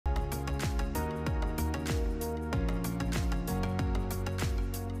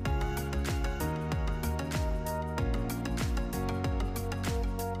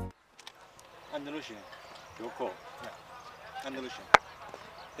Andalusian. Your call. Yeah. Andalusian.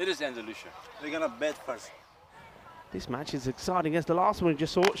 It is Andalusia. We're gonna bet first. This match is exciting as the last one we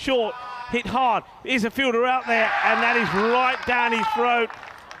just saw. Short, hit hard. There's a fielder out there, and that is right down his throat.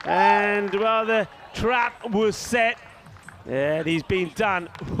 And well, the trap was set. And he's been done.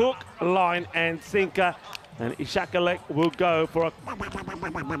 Hook, line, and sinker. And Ishakalek will go for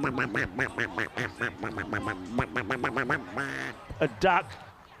a duck.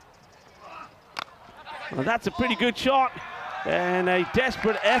 Well, that's a pretty good shot. And a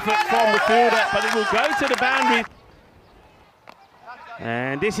desperate effort from the fielder, but it will go to the boundary.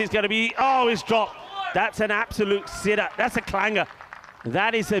 And this is going to be, oh, it's dropped. That's an absolute sitter. That's a clanger.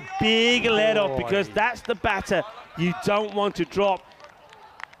 That is a big let-off because that's the batter you don't want to drop.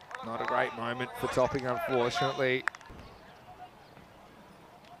 Not a great moment for Topping, unfortunately.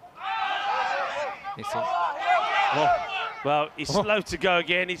 Missing. Oh, well, he's slow to go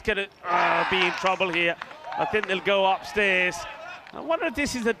again. He's going to be in trouble here. I think they'll go upstairs. I wonder if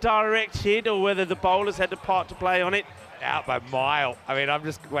this is a direct hit or whether the bowlers had the part to play on it. Out by a mile. I mean, I'm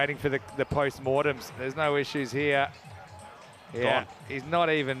just waiting for the post-mortems. There's no issues here. Yeah, he's not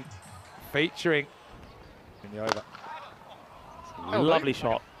even featuring in the over. Lovely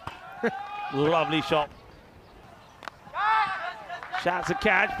shot. Lovely shot. Shouts a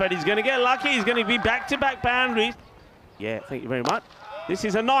catch, but he's going to get lucky. He's going to be back-to-back boundaries. Yeah, thank you very much. This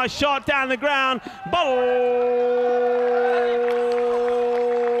is a nice shot down the ground. Bolle,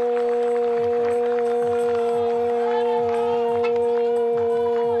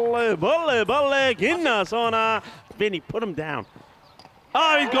 Guinness on Vinny, put him down.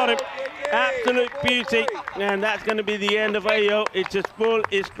 Oh, he's got him. Absolute beauty. And that's going to be the end of AO. It's just full,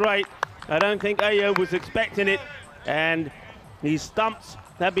 it's straight. I don't think AO was expecting it. And these stumps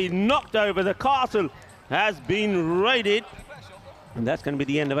have been knocked over. The castle has been raided. And that's going to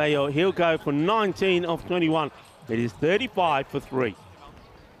be the end of AO. He'll go for 19 of 21. It is 35 for 3.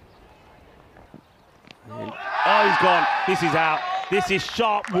 And, oh, he's gone. This is out. This is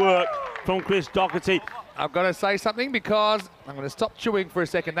sharp work from Chris Doherty. I've got to say something because I'm going to stop chewing for a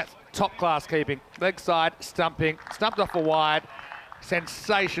second. That's top-class keeping. Leg side, stumping, stumped off a wide.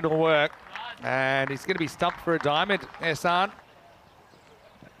 Sensational work. And he's going to be stumped for a diamond, Ehsan.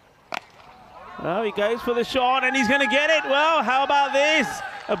 Oh, he goes for the shot and he's going to get it. Well, how about this?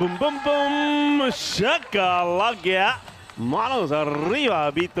 A boom, boom, boom. Shaka-lagia. Manos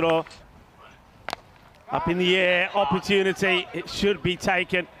arriba, arbitro. Up in the air, opportunity. It should be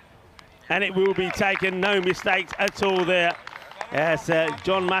taken. And it will be taken. No mistakes at all there. As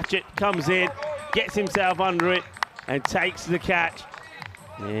John Matchett comes in, gets himself under it and takes the catch.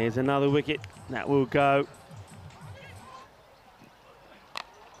 There's another wicket. That will go.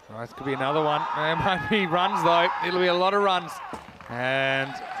 Well, this could be another one. There might be runs, though. It'll be a lot of runs. And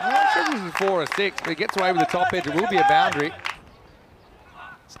I'm not sure this is 4 or 6, but he gets away with the top edge. It will be a boundary.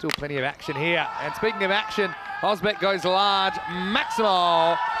 Still plenty of action here. And speaking of action, Osbeck goes large.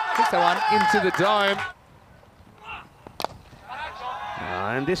 Maximal hits that one into the dome.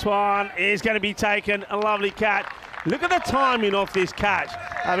 And this one is going to be taken. A lovely catch. Look at the timing of this catch.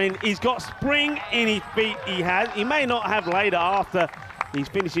 I mean, he's got spring in his feet. He may not have later after he's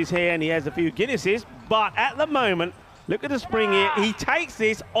finished his hair and he has a few Guinnesses, but at the moment, look at the spring here. He takes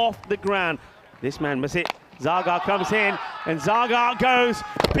this off the ground. This man must hit. Zagar comes in, and Zagar goes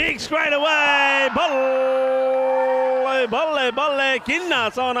big straight away. Bolle,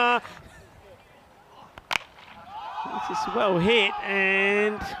 Kinnasona. This is well hit,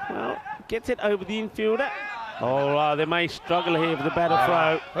 and, well, gets it over the infielder. Oh, they may struggle here for the better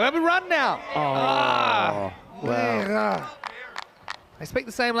throw. We have a run now. Oh, well. They speak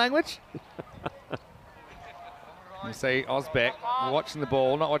the same language. You see Osbeck watching the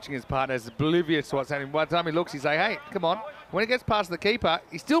ball, not watching his partner, is oblivious to what's happening. By the time he looks, he's like, hey, come on. When he gets past the keeper,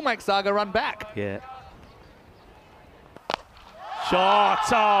 he still makes Saga run back. Yeah. Shot.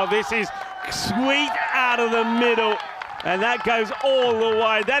 Oh, this is sweet out of the middle. And that goes all the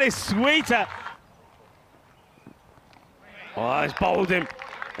way. That is sweeter. Oh, he's bowled him.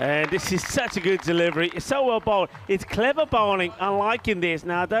 And this is such a good delivery. It's so well bowled. It's clever bowling. I'm liking this.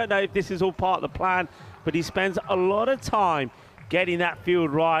 Now, I don't know if this is all part of the plan, but he spends a lot of time getting that field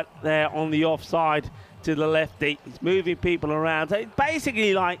right there on the offside to the lefty. He's moving people around. So it's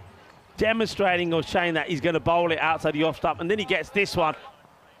basically like demonstrating or showing that he's going to bowl it outside the off stump, and then he gets this one.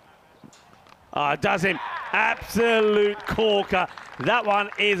 Does him. Absolute corker. That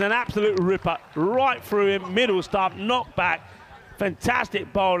one is an absolute ripper. Right through him, middle stump, knocked back.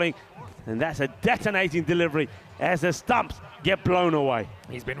 Fantastic bowling. And that's a detonating delivery as the stumps get blown away.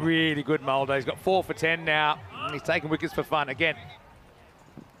 He's been really good, Mulder. He's got 4 for 10 now. He's taking wickets for fun again.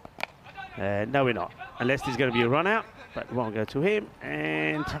 No, we're not. Unless there's going to be a run out, but it won't go to him.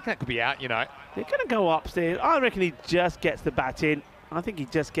 And I think that could be out, you know. they're going to go upstairs. I reckon he just gets the bat in. I think he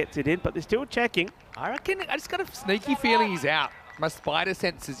just gets it in, but they're still checking. I reckon I just got a sneaky feeling he's out. My spider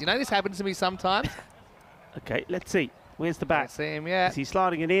senses. You know, this happens to me sometimes. Okay, let's see. Where's the bat? I see him, yeah. Is he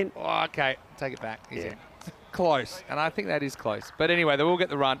sliding it in? Oh, okay, take it back. He's Yeah. in. Close, and I think that is close. But anyway, they will get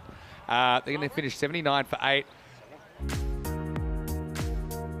the run. They're going to finish 79 for 8.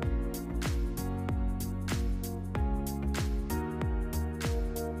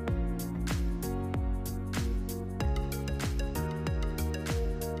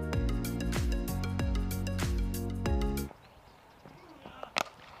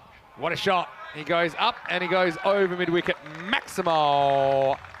 What a shot. He goes up and he goes over mid-wicket.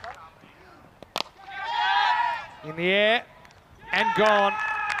 Maximo. In the air and gone.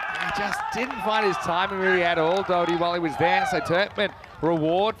 He just didn't find his timing really at all, Doherty, while he was there. So Turkmen,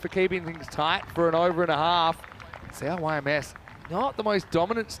 reward for keeping things tight for an over and a half. CIYMS, not the most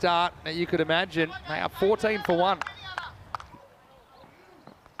dominant start that you could imagine. They are 14 for 1.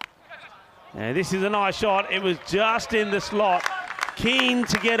 And this is a nice shot. It was just in the slot. Keen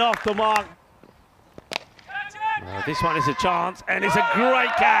to get off the mark. Well, this one is a chance, and it's a great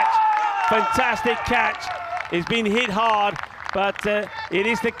catch. Fantastic catch. It's been hit hard, but it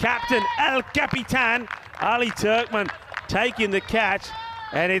is the captain, El Capitan, Ali Turkmen, taking the catch,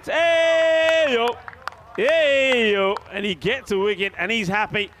 and it's ayo, ayo, and he gets a wicket, and he's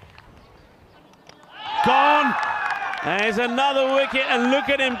happy. Gone. There's another wicket, and look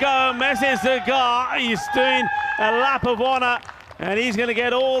at him go. Messi Zagar, he's doing a lap of honour, and he's going to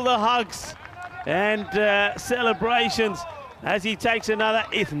get all the hugs and celebrations as he takes another.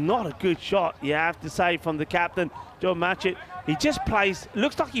 It's not a good shot, you have to say, from the captain, John Matchett. He just plays,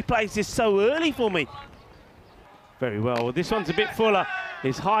 looks like he plays this so early for me. Very well. This one's a bit fuller.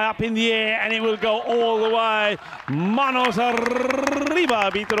 It's high up in the air, and it will go all the way. Manos arriba,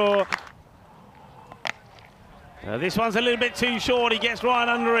 arbitro. This one's a little bit too short. He gets right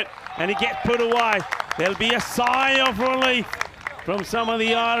under it, and he gets put away. There'll be a sigh of relief from some of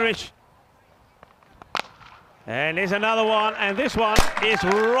the Irish. And there's another one, and this one is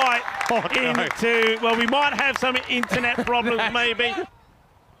right into, well, we might have some internet problems maybe.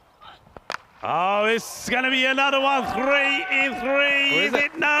 Oh, it's going to be another one. 3 in 3. Is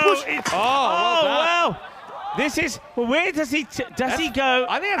it? No, it's, well done. wow. This is, well, where does he, does he go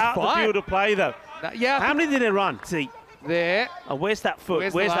I think that's out fine. the field to play though? Yeah. How many did it run? See. There. Oh, where's that foot?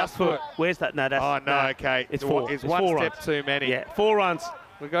 Where's that last foot? foot? Where's that? No, that's. Oh, no, okay. It's 4. It's it's one 4 step runs. too many. Yeah, 4 runs.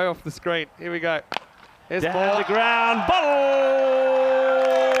 We'll go off the screen. Here we go. There's Down ball. the ground. Bolle.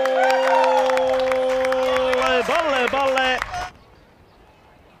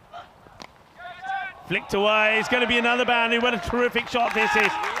 Flicked away. It's going to be another boundary. What a terrific shot this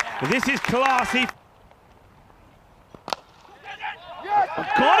is. This is classy.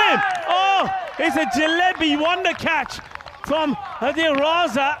 Got him! Oh, it's a Jalebi wonder catch from Adil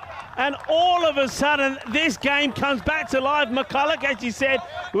Raza, and all of a sudden this game comes back to life. McCulloch, as you said,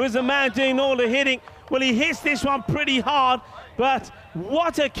 was the man doing all the hitting. Well, he hits this one pretty hard, but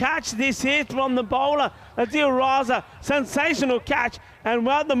what a catch this is from the bowler, Adil Raza. Sensational catch, and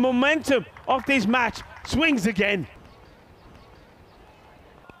well, the momentum of this match swings again.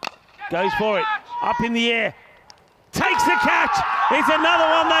 Goes for it, up in the air. Takes the catch. It's another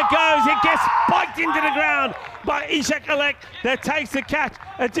one that goes. It gets spiked into the ground by Ishak Alek that takes the catch.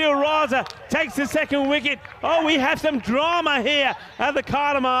 Adil Raza takes the second wicket. Oh, we have some drama here at the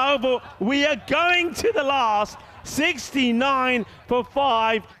Kardama Oval. We are going to the last. 69 for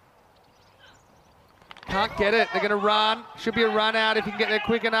 5. Can't get it. They're going to run. Should be a run out if he can get there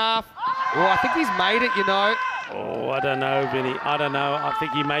quick enough. Oh, I think he's made it, you know. Oh, I don't know, Vinny. I don't know. I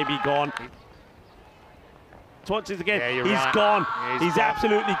think he may be gone. Watch this again. Yeah, you're he's right. gone. Yeah, he's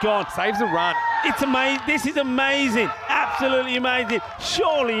absolutely gone. Saves a run. It's amazing. This is amazing. Absolutely amazing.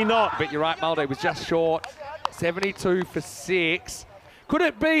 Surely not. But you're right, Mulde was just short. 72 for 6. Could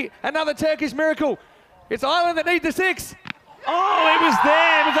it be another Turkish miracle? It's Ireland that need the 6. Oh, it was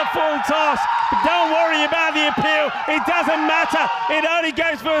there. It was a full toss. But don't worry about the appeal. It doesn't matter. It only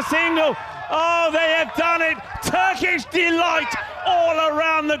goes for a single. Oh, they have done it. Turkish delight all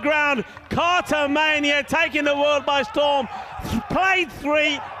around the ground. Carter Mania taking the world by storm. Played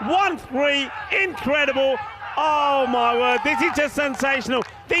 3, won 3. Incredible. Oh my word, this is just sensational.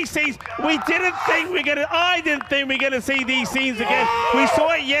 These scenes, I didn't think we're gonna see these scenes again. We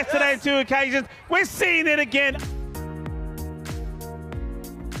saw it yesterday on 2 occasions. We're seeing it again.